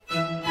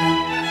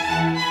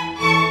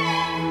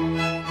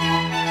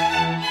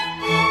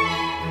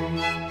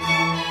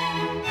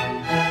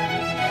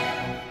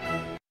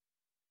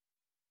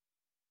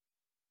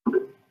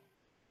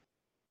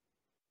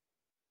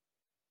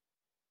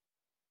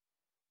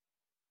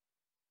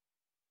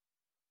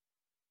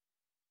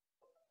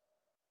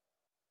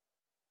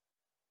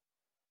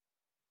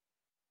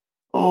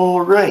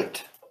All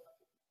right.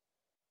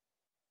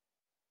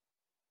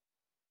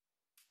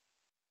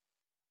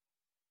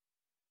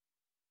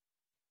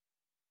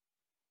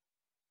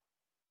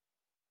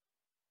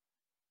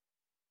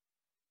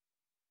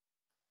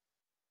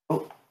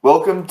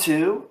 Welcome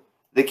to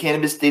the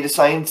Cannabis Data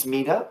Science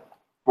Meetup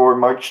for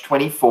March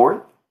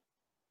 24th.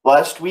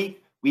 Last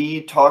week,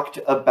 we talked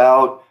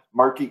about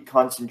market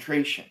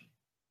concentration.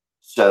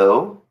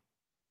 So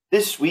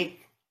this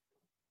week,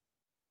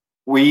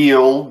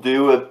 we'll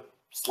do a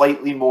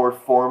slightly more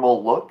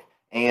formal look,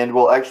 and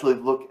we'll actually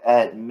look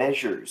at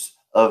measures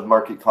of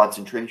market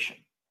concentration.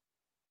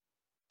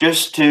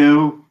 Just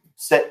to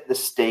set the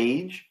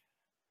stage,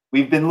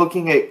 we've been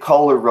looking at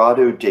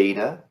Colorado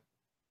data,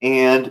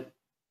 and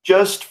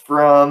just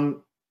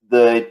from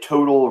the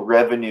total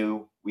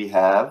revenue we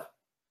have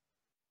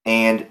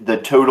and the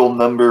total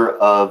number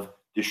of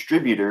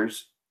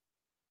distributors,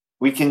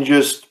 we can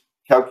just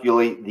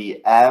calculate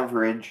the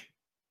average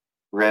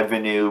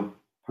revenue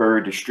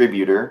per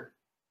distributor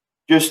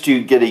just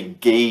to get a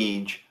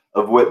gauge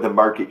of what the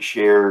market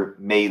share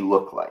may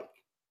look like.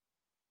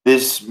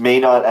 This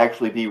may not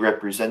actually be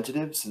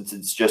representative since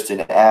it's just an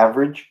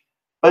average,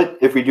 but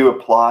if we do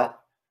a plot,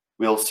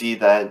 we'll see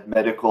that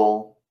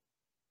medical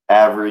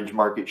average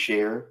market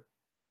share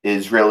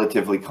is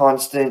relatively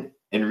constant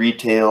and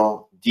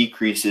retail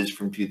decreases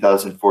from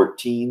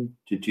 2014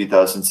 to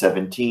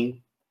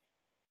 2017,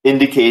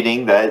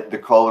 indicating that the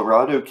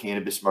Colorado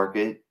cannabis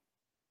market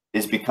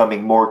is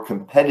becoming more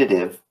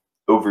competitive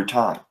over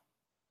time.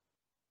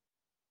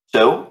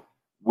 So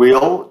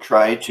we'll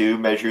try to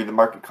measure the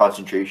market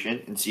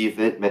concentration and see if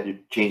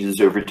it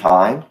changes over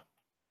time.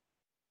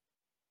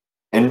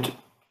 And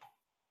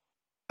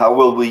how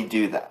will we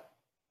do that?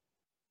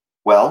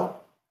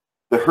 Well,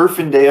 the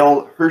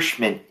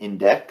Herfindahl-Hirschman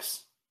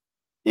Index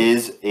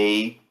is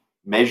a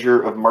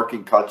measure of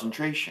market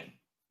concentration.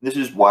 This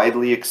is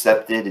widely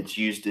accepted. It's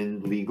used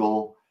in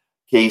legal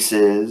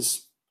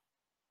cases,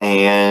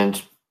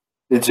 and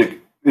it's a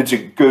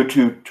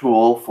go-to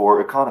tool for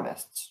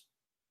economists.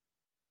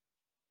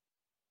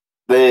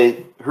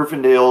 The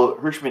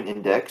Herfindahl-Hirschman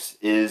Index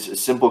is a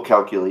simple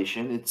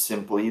calculation. It's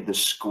simply the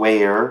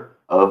square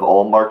of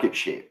all market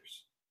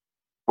shares.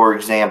 For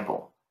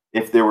example,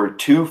 if there were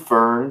two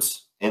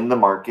firms in the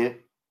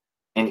market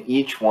and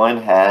each one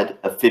had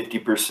a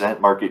 50%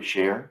 market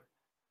share,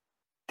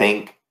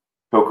 think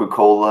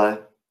Coca-Cola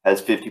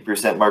has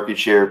 50% market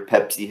share,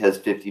 Pepsi has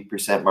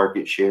 50%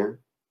 market share,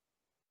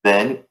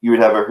 then you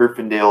would have a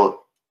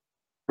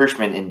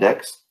Herfindahl-Hirschman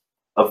Index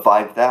of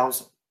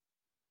 5,000.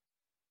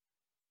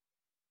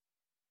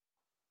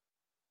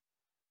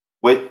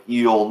 What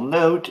you'll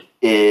note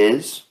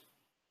is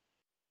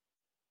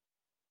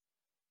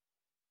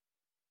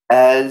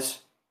as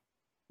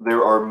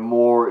there are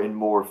more and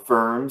more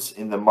firms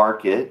in the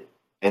market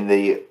and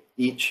they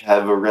each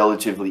have a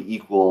relatively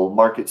equal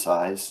market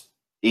size,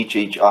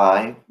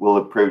 HHI will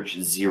approach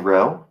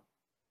 0.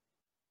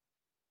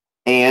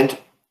 And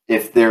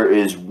if there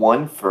is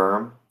one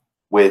firm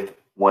with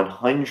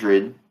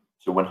 100,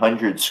 so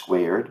 100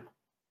 squared,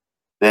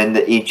 then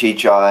the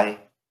HHI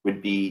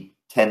would be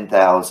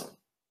 10,000.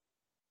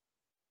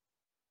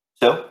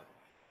 So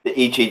the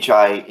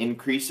HHI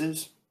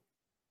increases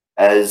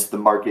as the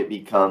market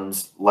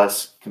becomes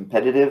less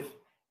competitive,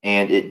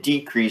 and it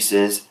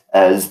decreases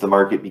as the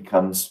market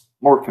becomes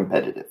more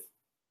competitive.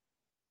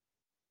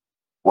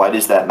 Why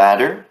does that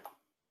matter?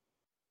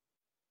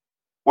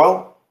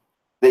 Well,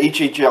 the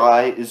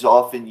HHI is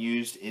often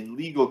used in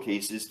legal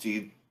cases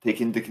to take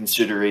into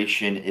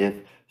consideration if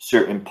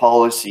certain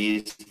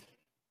policies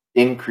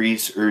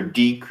increase or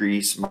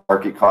decrease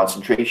market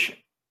concentration.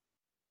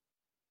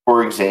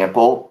 For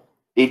example,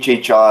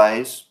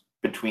 HHIs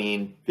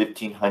between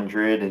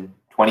 1,500 and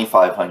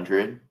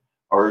 2,500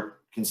 are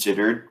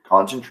considered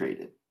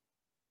concentrated.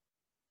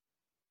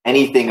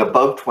 Anything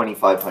above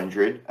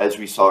 2,500, as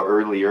we saw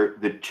earlier,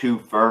 the two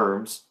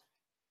firms,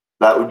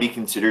 that would be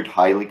considered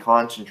highly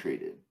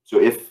concentrated. So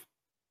if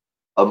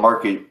a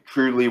market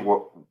truly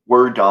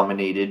were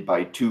dominated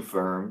by two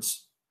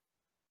firms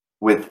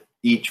with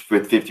each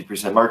with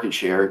 50% market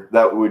share,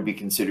 that would be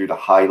considered a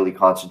highly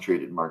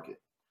concentrated market.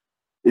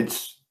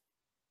 It's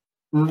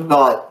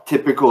not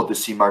typical to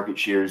see market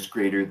shares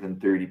greater than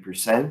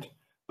 30%,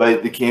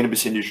 but the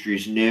cannabis industry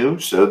is new,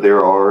 so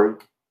there are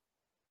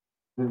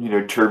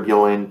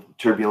turbulent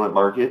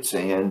markets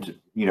and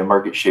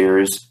market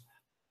shares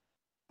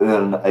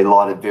and a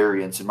lot of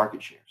variance in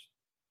market shares.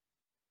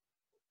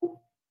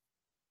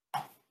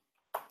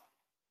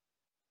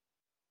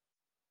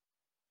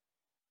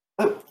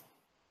 Oh,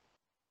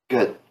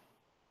 good.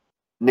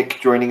 Nick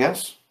joining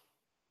us.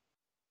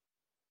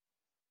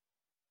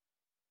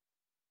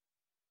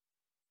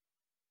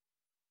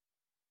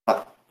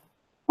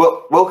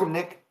 Well, welcome,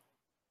 Nick.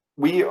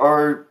 We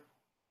are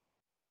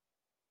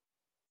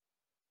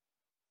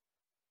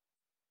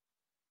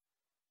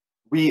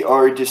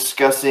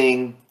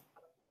discussing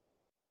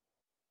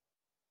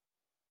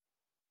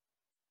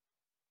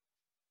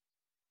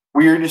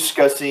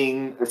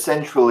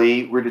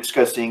essentially we're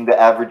discussing the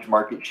average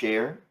market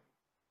share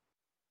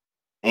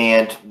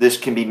And this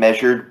can be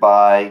measured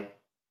by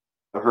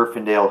the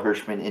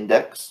Herfindahl-Hirschman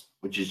index,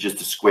 which is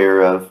just a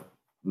square of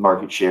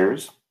market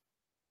shares.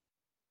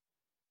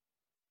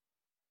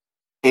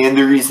 And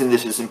the reason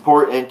this is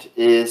important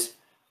is,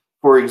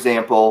 for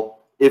example,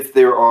 if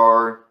there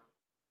are,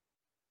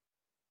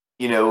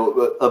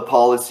 a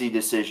policy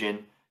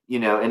decision,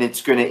 and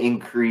it's going to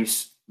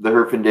increase the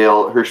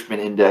Herfindahl-Hirschman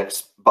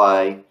index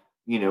by,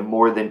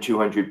 more than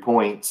 200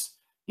 points,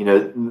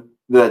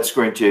 that's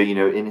going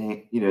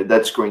to,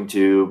 that's going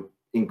to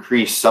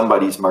increase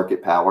somebody's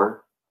market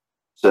power.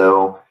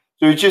 So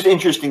it's just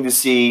interesting to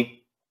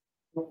see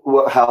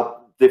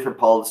how different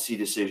policy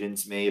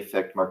decisions may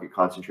affect market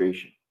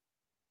concentration.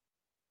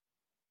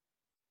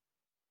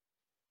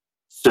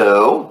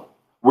 So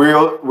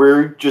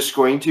we're just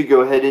going to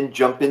go ahead and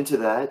jump into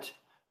that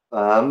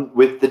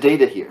with the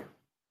data here.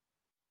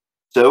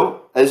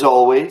 So as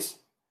always,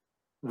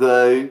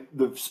 the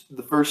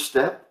first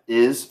step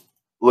is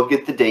look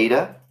at the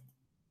data.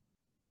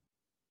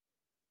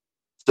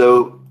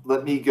 So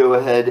let me go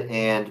ahead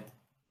and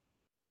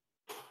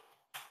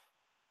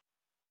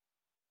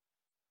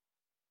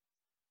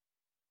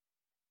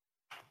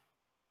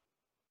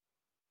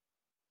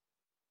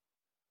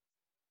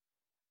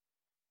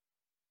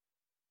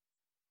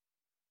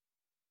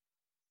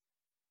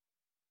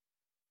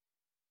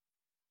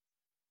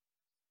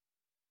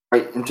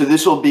right, and so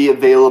this will be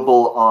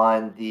available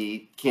on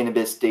the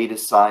Cannabis Data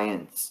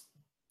Science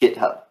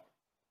GitHub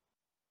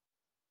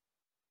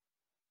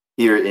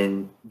here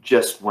in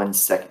just 1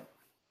 second.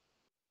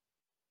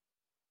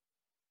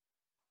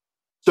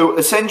 So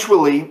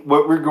essentially,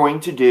 what we're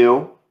going to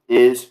do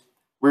is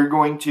we're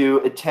going to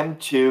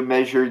attempt to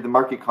measure the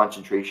market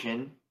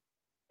concentration,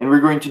 and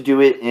we're going to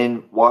do it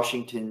in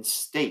Washington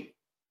State.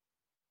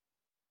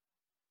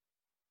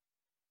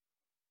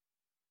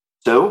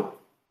 So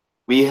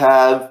we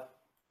have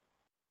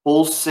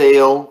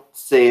wholesale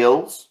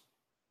sales.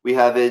 We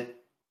have it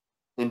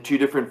in 2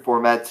 different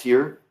formats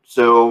here.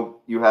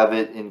 So you have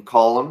it in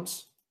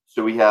columns.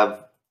 So we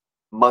have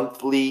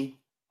monthly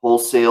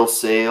wholesale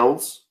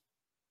sales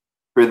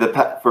for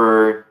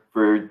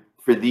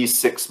these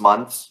 6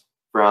 months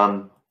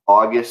from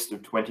August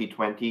of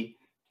 2020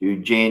 to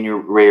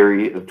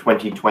January of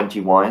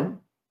 2021.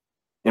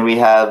 And we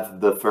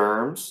have the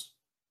firms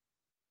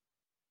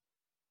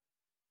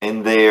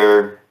and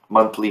their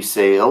monthly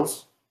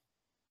sales.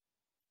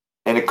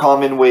 And a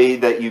common way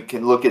that you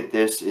can look at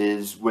this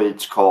is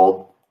what's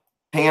called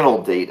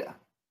panel data.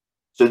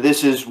 So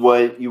this is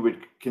what you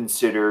would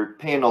consider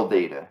panel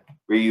data,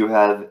 where you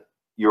have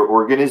your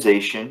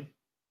organization,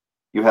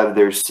 you have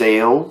their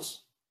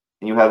sales,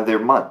 and you have their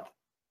month.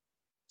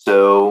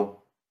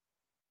 So,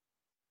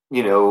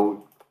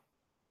 you'll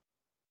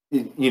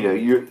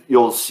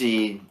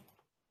see,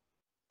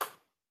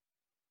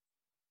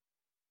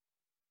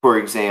 for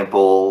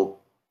example,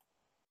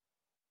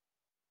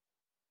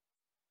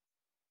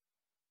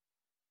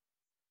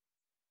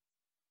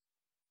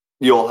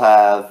 you'll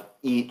have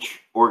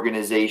each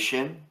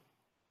organization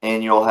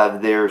and you'll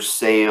have their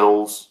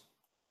sales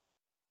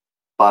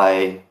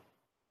by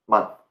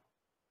month.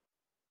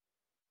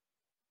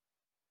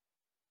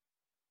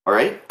 All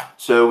right,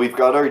 so we've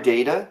got our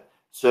data.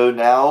 So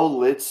now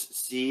let's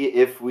see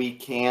if we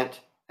can't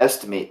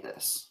estimate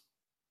this.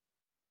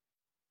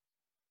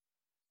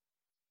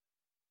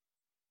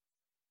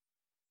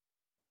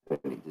 I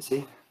need to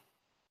see.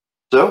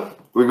 So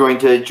we're going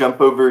to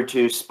jump over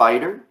to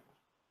Spider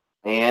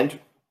and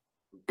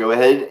go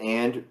ahead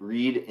and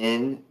read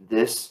in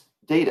this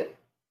data.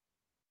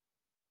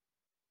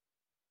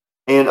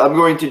 And I'm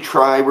going to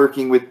try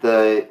working with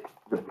the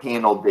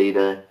panel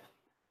data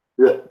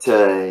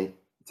to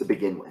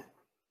begin with.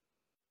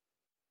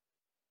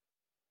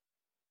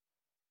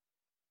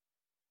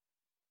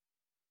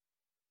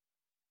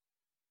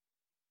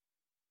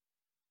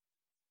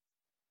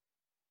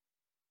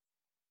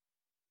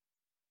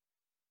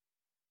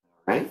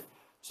 All right,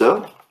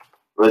 so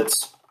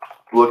let's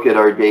look at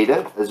our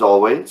data as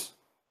always.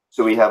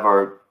 So we have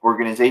our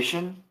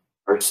organization,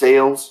 our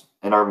sales,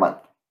 and our month.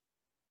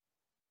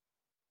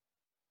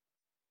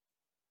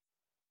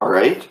 All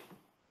right,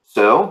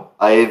 so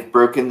I've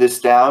broken this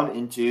down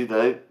into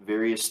the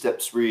various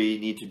steps we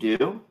need to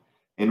do,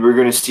 and we're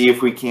going to see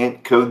if we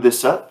can't code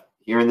this up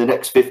here in the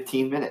next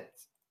 15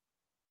 minutes.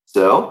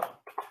 So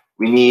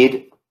we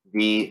need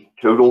the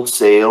total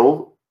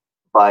sale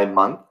by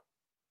month.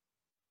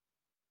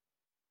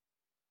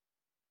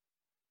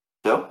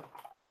 So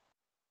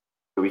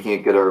we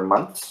can't get our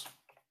months.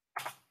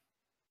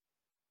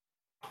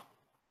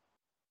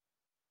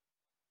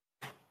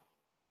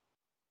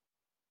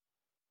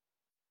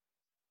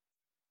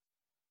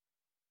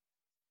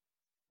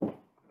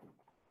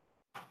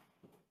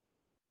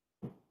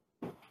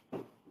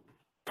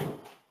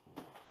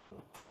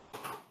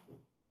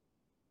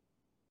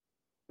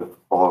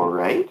 All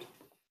right.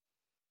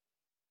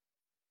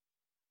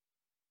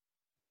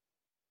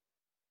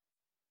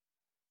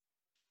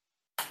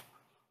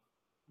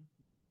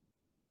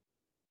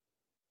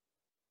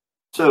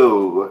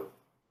 So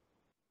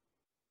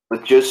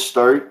let's just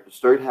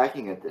start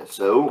hacking at this.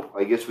 So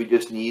I guess we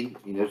just need,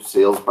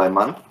 sales by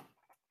month.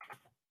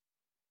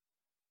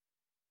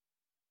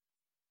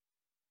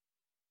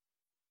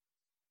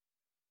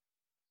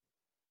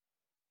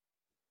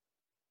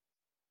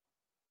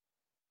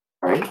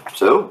 All right,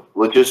 so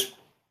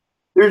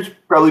there's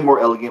probably more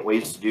elegant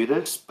ways to do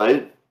this,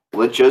 but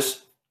let's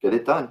just get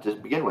it done to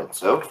begin with.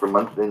 So for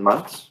month in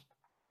months.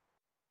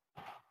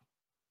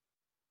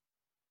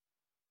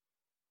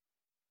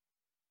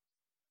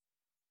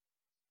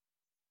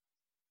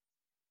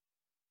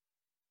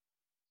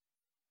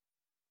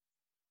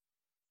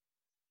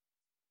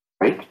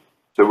 Right,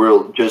 so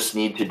we'll just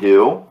need to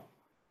do,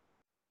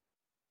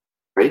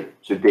 right,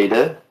 so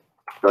data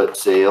dot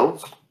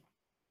sales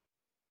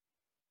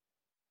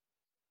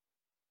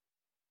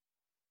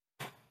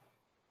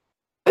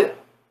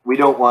we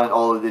don't want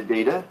all of the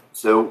data,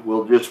 so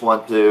we'll just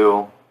want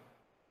to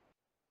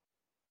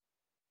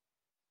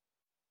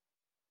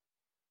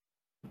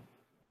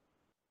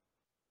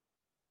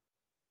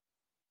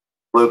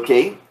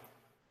locate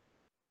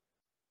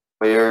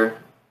where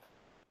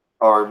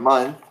our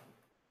month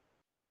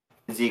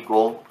is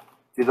equal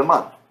to the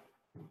month.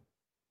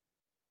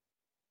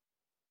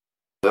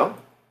 So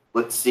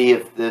let's see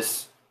if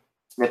this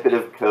snippet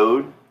of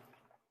code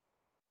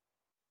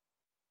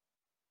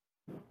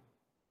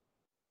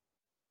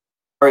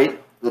all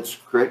right, that's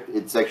correct.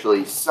 It's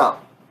actually sum.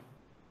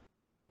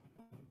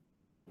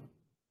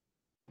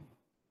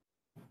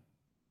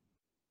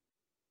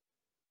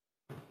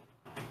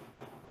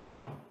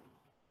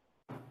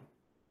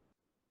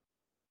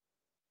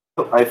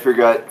 Oh, I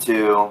forgot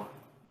to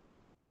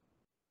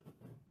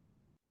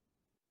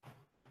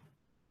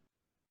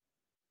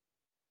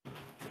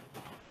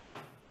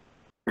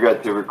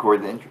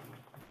record the intro.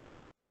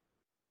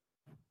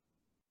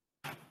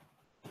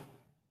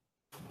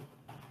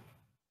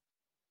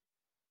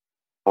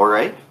 All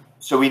right,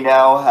 so we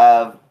now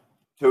have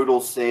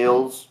total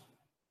sales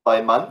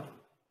by month.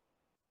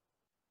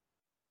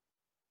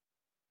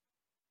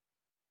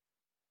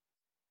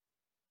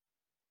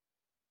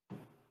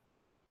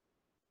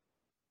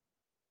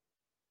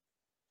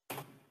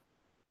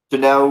 So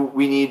now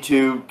we need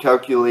to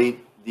calculate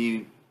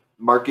the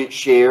market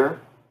share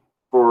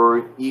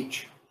for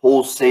each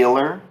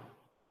wholesaler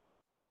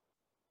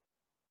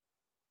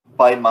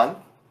by month.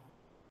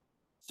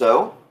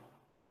 So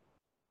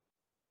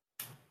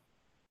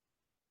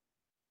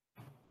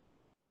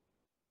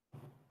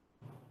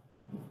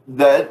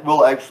that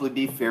will actually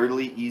be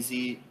fairly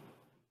easy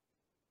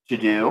to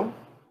do.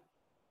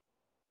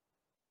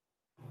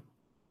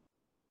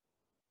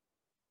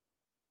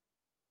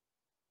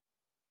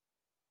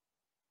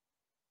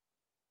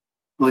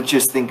 Let's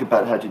just think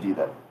about how to do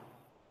that.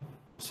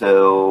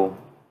 So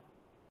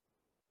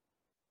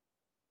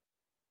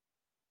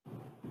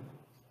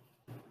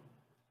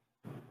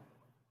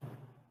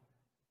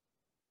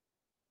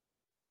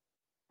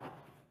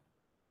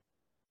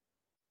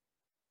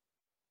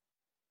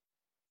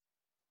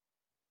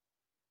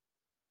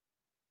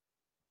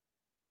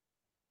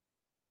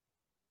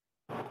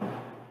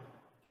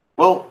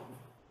well,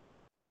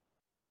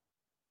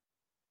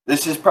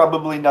 this is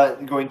probably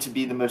not going to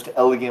be the most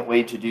elegant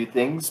way to do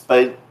things,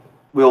 but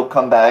we'll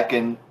come back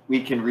and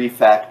we can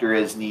refactor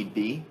as need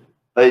be.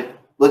 But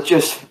let's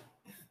just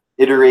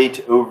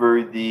iterate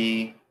over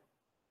the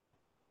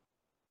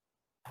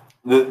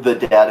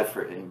data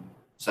frame.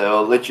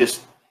 So let's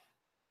just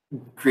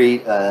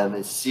create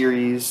a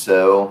series.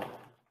 So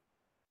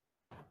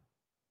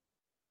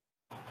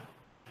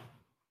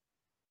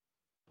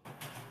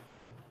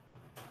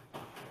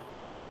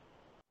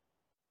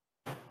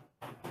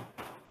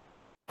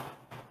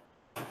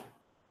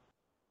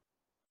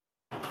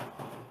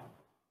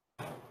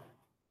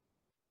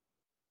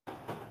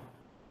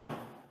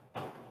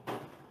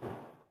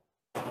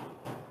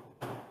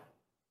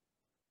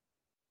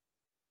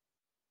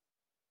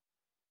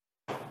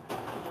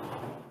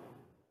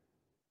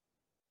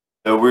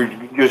we're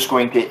just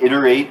going to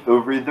iterate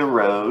over the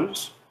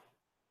rows.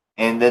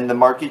 And then the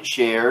market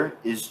share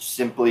is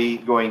simply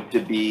going to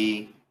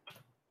be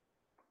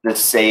the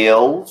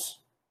sales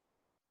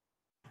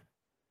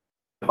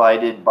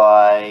divided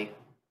by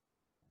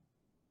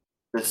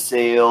the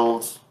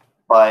sales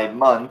by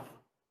month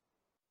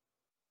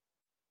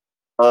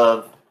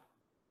of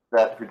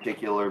that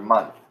particular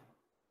month.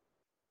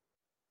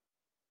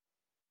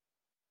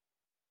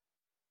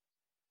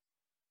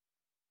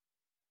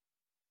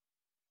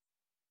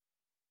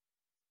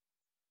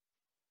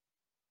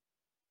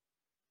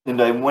 And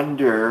I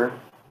wonder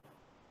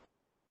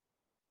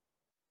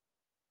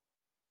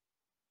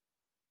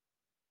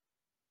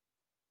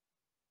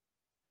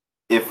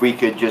if we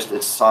could just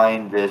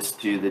assign this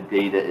to the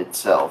data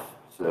itself.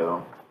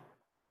 So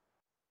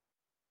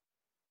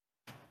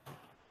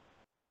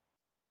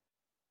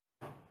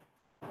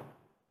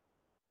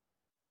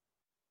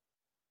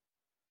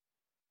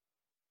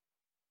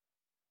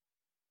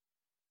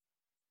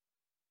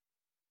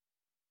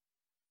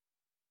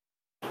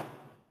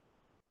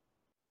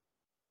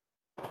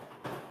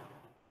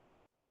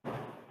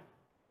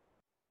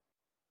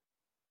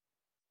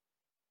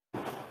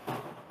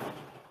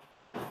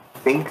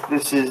think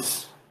this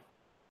is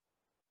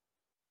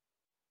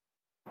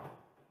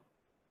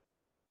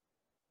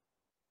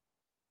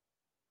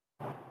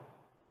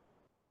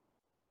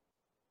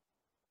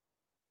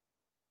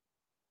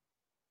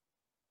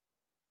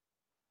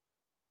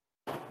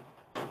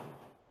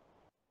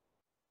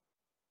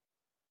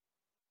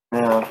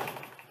no.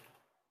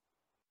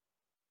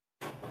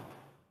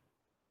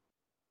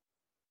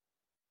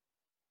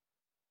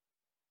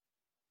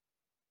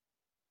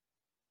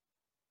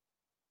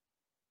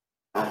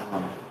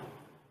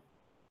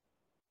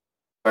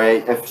 All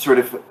right, I've sort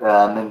of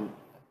been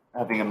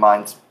having a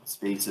mind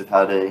space of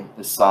how to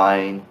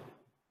assign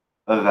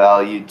a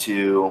value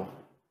to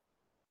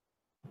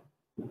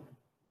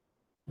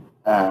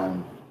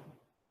um,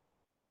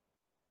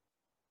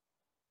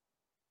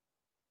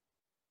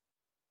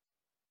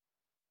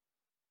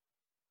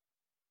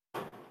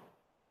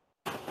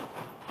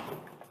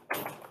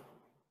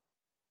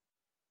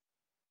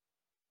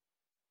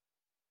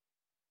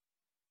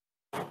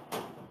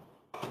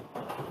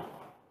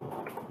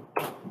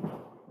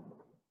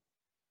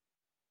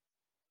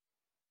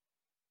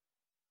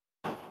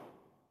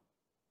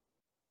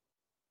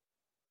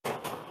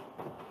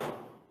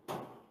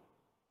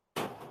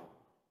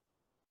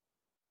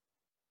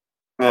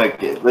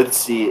 okay, let's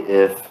see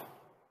if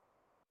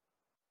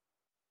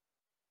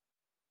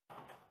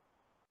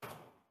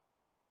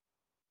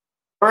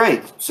all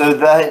right, so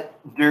that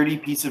dirty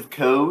piece of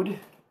code,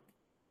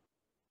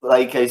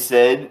 like I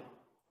said,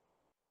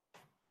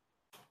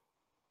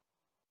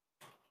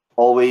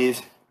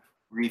 always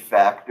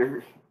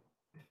refactor.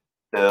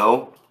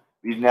 So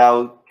we've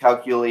now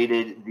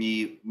calculated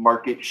the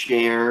market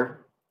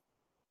share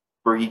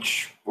for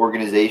each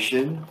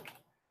organization.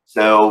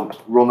 So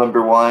rule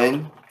number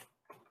one,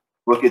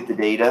 look at the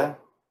data.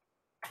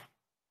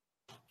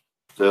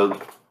 So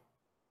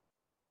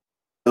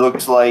it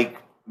looks like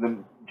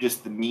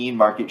just the mean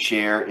market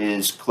share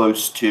is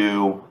close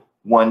to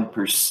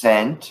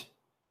 1%.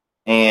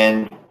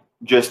 And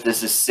just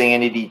as a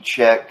sanity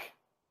check,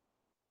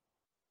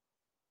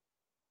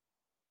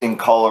 in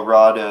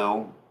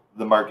Colorado,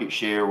 the market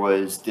share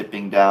was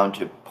dipping down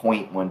to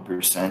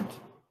 0.1%.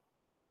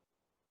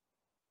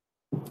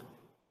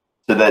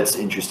 So that's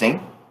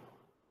interesting.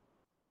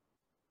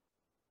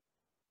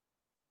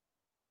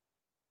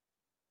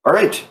 All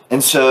right,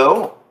 and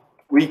so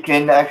we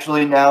can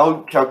actually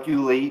now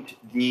calculate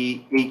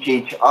the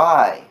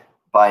HHI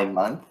by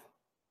month.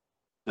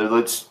 So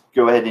let's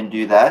go ahead and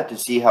do that to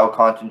see how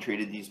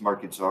concentrated these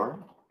markets are.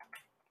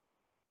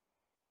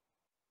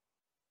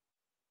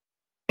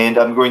 And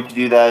I'm going to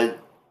do that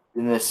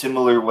in a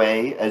similar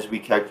way as we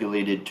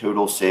calculated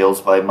total sales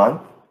by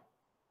month.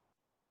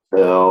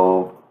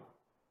 So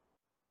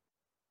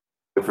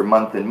for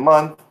month and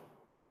month,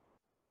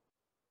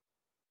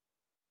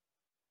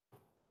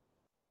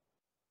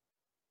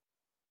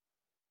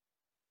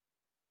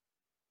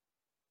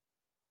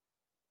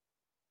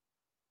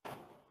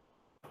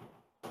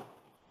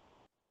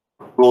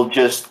 we'll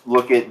just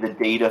look at the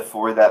data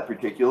for that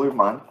particular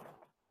month.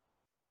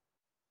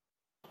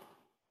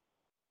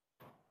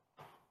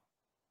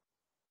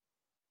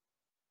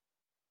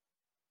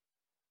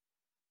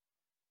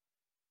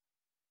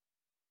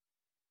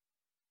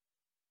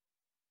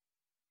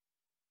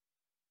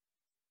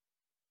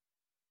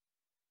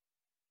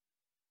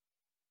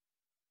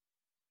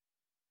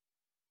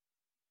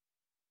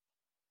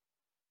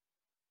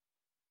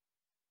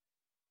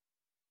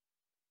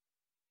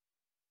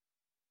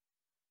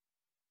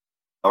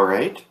 All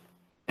right.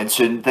 And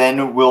so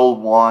then we'll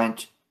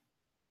want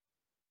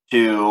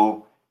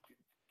to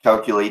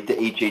calculate the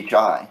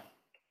HHI.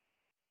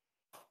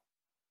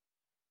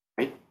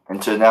 Right?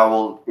 And so now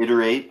we'll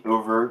iterate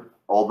over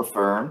all the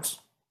firms.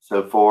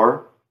 So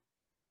for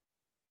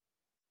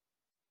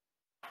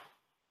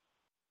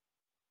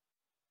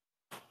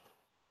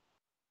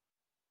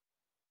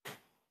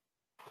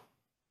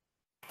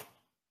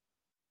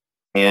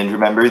and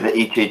remember the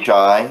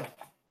HHI,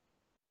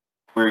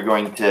 we're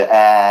going to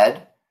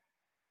add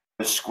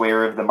the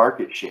square of the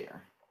market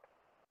share.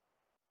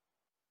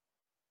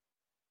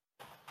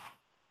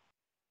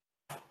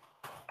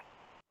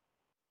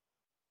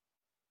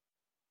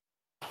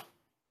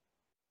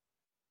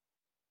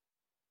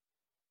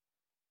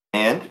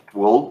 And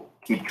we'll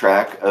keep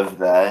track of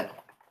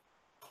that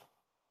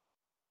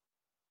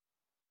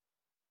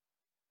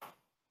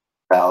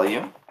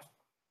value.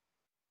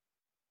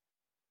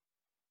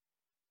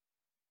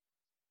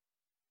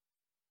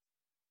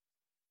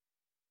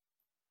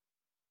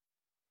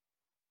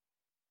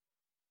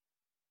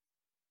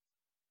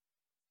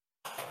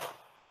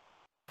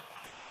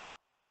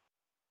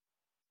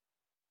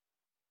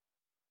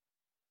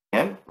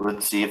 And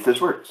let's see if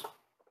this works.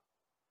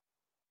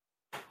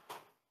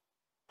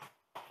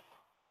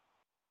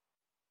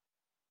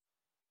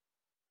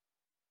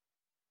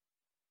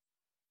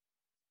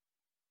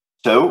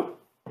 So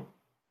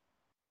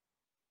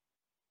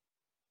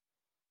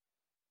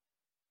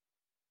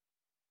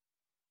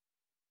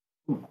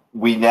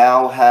we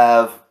now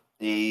have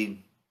a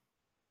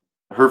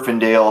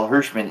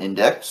Herfindahl-Hirschman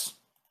index,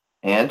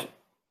 and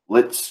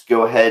let's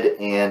go ahead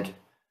and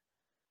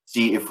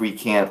see if we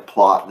can't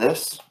plot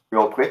this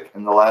real quick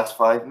in the last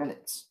 5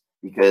 minutes,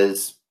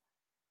 because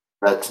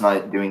that's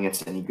not doing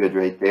us any good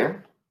right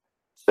there.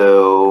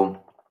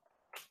 So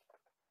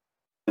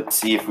let's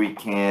see if we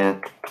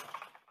can't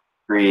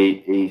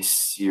create a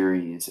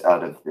series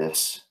out of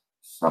this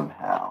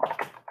somehow.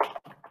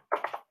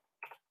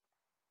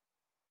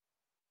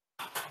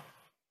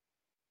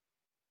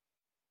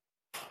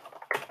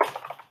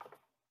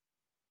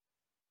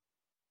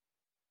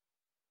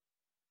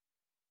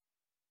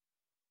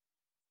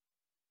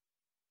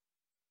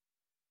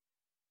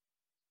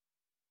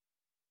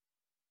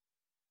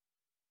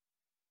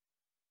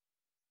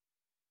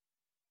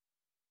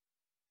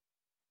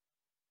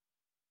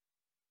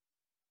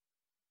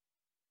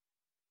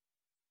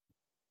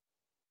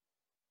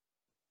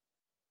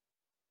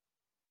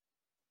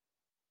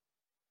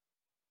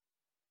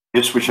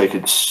 Just wish I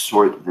could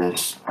sort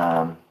this.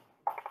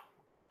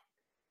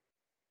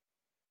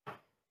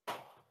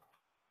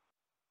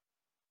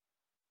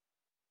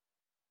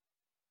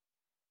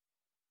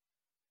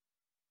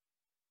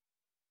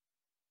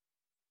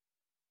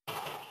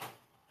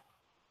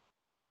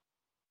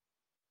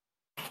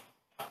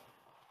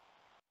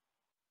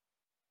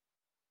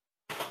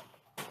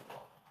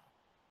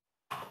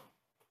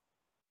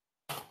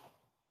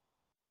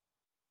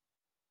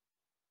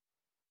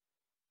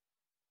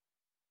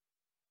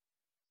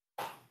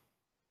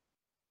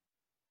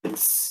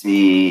 Let's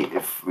see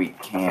if we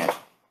can't.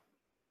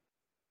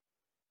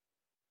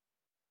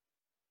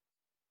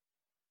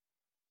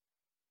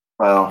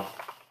 Well,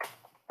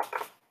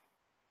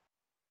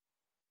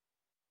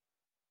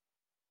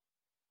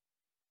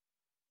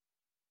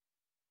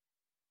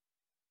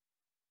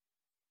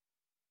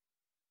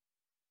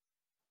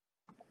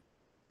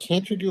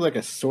 can't you do like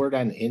a sort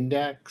on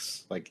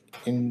index, like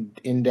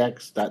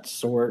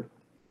index.sort?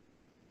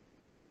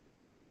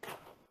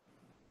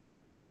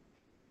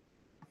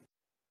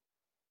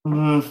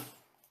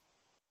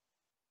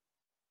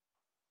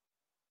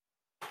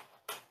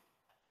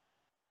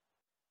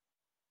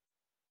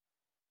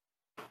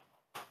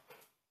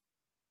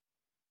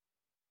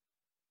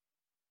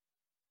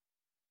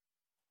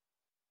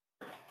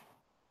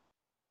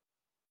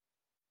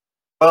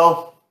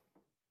 well,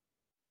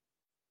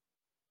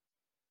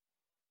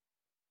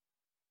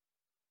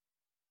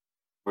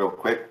 real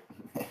quick.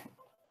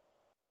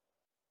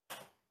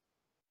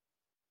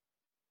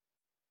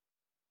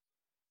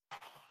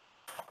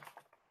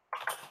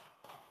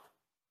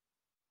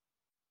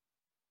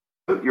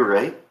 Oh, you're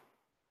right.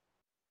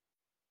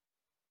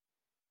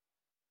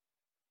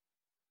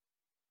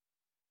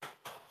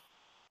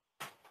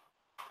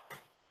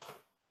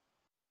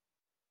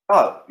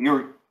 Oh,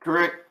 you're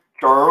correct,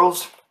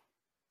 Charles.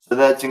 So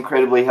that's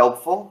incredibly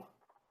helpful.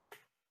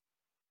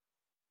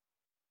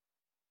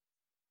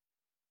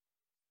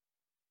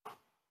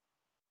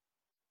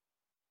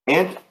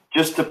 And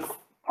just to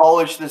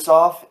polish this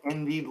off,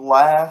 in the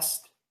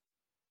last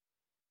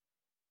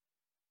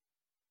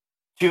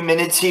 2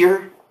 minutes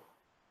here,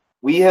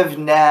 we have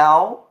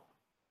now,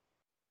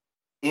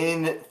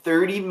 in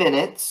 30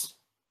 minutes,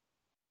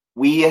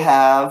 we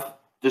have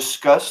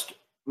discussed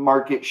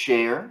market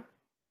share.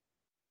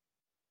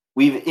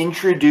 We've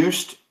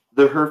introduced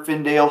the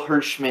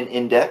Herfindahl-Hirschman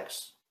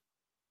Index,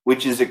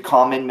 which is a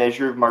common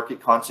measure of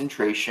market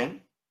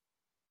concentration.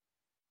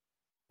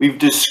 We've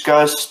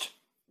discussed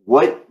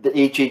what the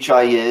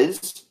HHI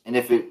is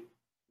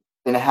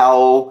and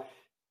how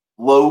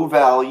low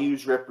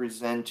values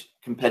represent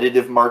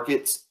competitive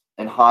markets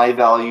and high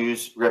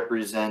values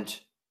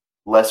represent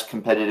less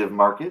competitive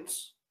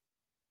markets.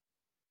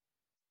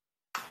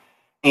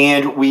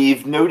 And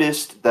we've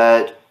noticed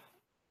that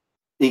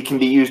it can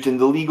be used in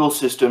the legal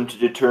system to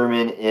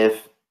determine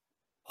if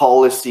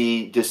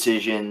policy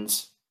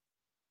decisions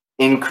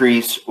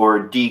increase or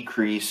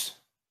decrease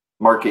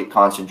market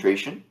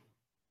concentration.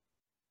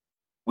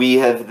 We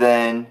have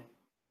then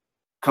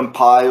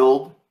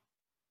compiled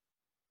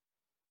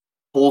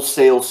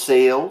wholesale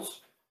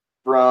sales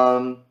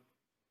from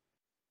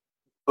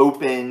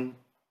open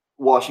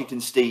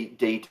Washington State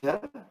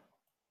data.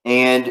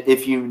 And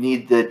if you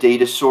need the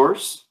data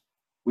source,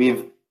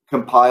 we've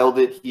compiled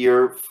it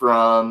here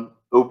from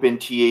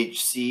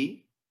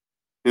OpenTHC,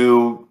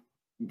 who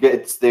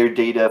gets their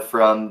data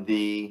from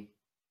the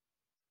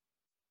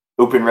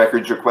open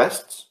records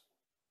requests.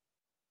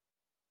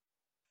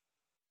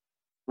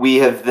 We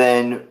have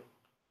then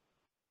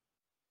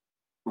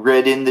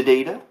read in the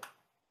data.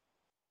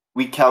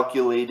 We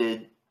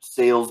calculated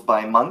sales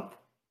by month.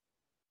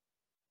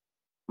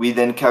 We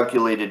then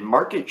calculated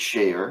market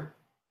share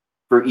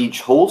for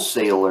each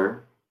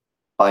wholesaler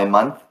by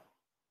month.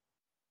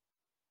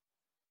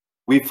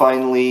 We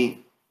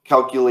finally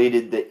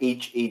calculated the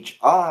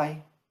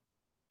HHI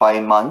by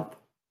month,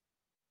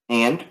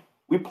 and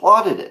we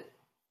plotted it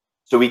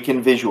so we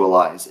can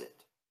visualize it.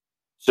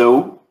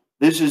 So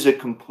this is a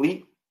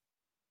complete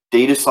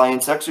data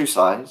science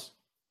exercise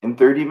in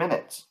 30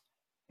 minutes.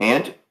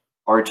 And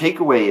our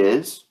takeaway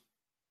is,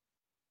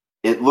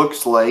 it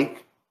looks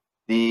like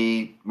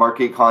the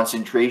market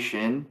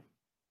concentration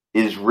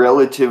is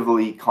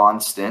relatively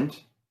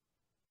constant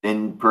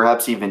and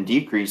perhaps even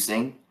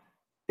decreasing,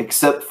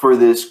 except for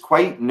this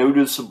quite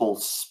noticeable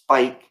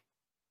spike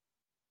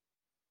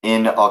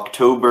in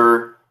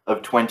October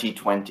of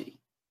 2020,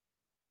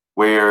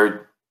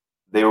 where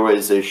there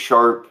was a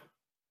sharp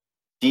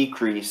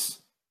decrease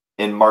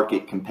in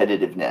market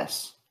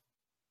competitiveness.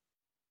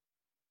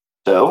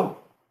 So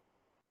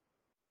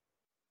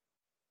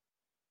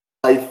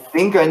I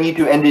think I need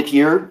to end it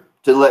here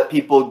to let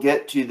people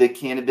get to the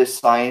Cannabis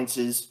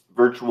Sciences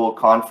virtual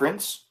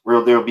conference,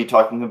 where they'll be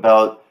talking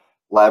about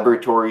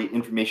laboratory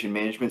information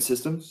management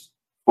systems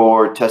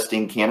for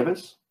testing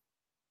cannabis.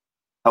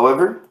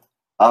 However,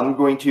 I'm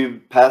going to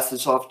pass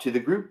this off to the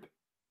group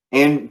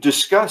and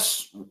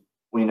discuss,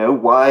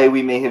 why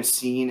we may have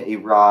seen a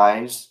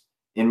rise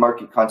in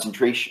market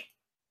concentration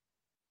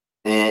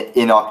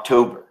in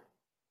October.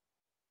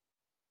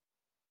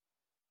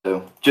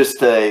 So just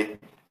to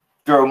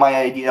throw my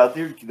idea out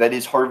there, that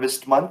is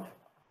harvest month,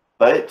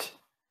 but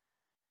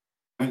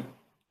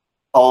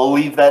I'll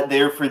leave that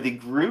there for the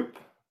group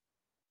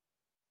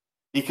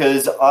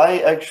because I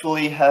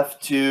actually have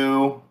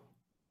to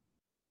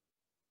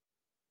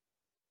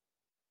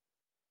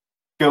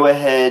go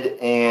ahead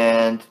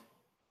and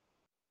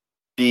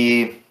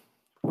be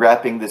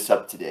wrapping this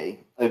up today.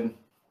 I've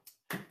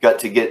got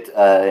to get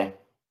to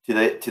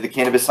the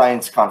Cannabis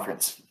Science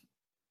Conference.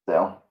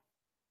 So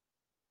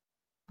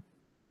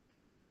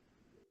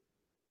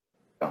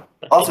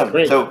awesome.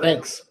 Great. So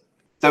Thanks.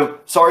 So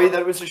sorry that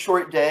it was a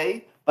short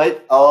day,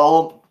 but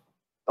I'll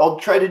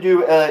try to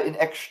do an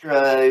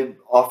extra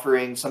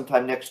offering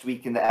sometime next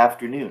week in the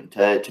afternoon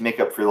to make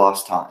up for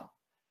lost time.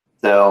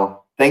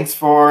 So thanks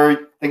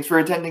for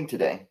attending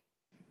today.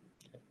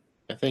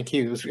 Thank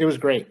you. It was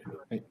great.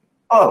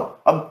 Oh,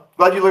 I'm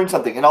glad you learned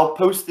something, and I'll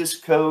post this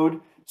code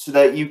so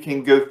that you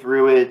can go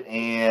through it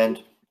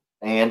and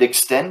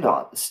extend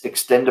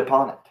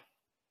upon it.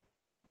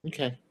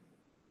 Okay.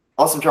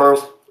 Awesome, Charles.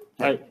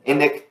 All right. And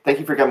Nick, thank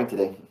you for coming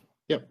today.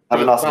 Yep.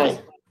 Have an awesome Bye.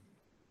 day.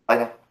 Bye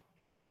now.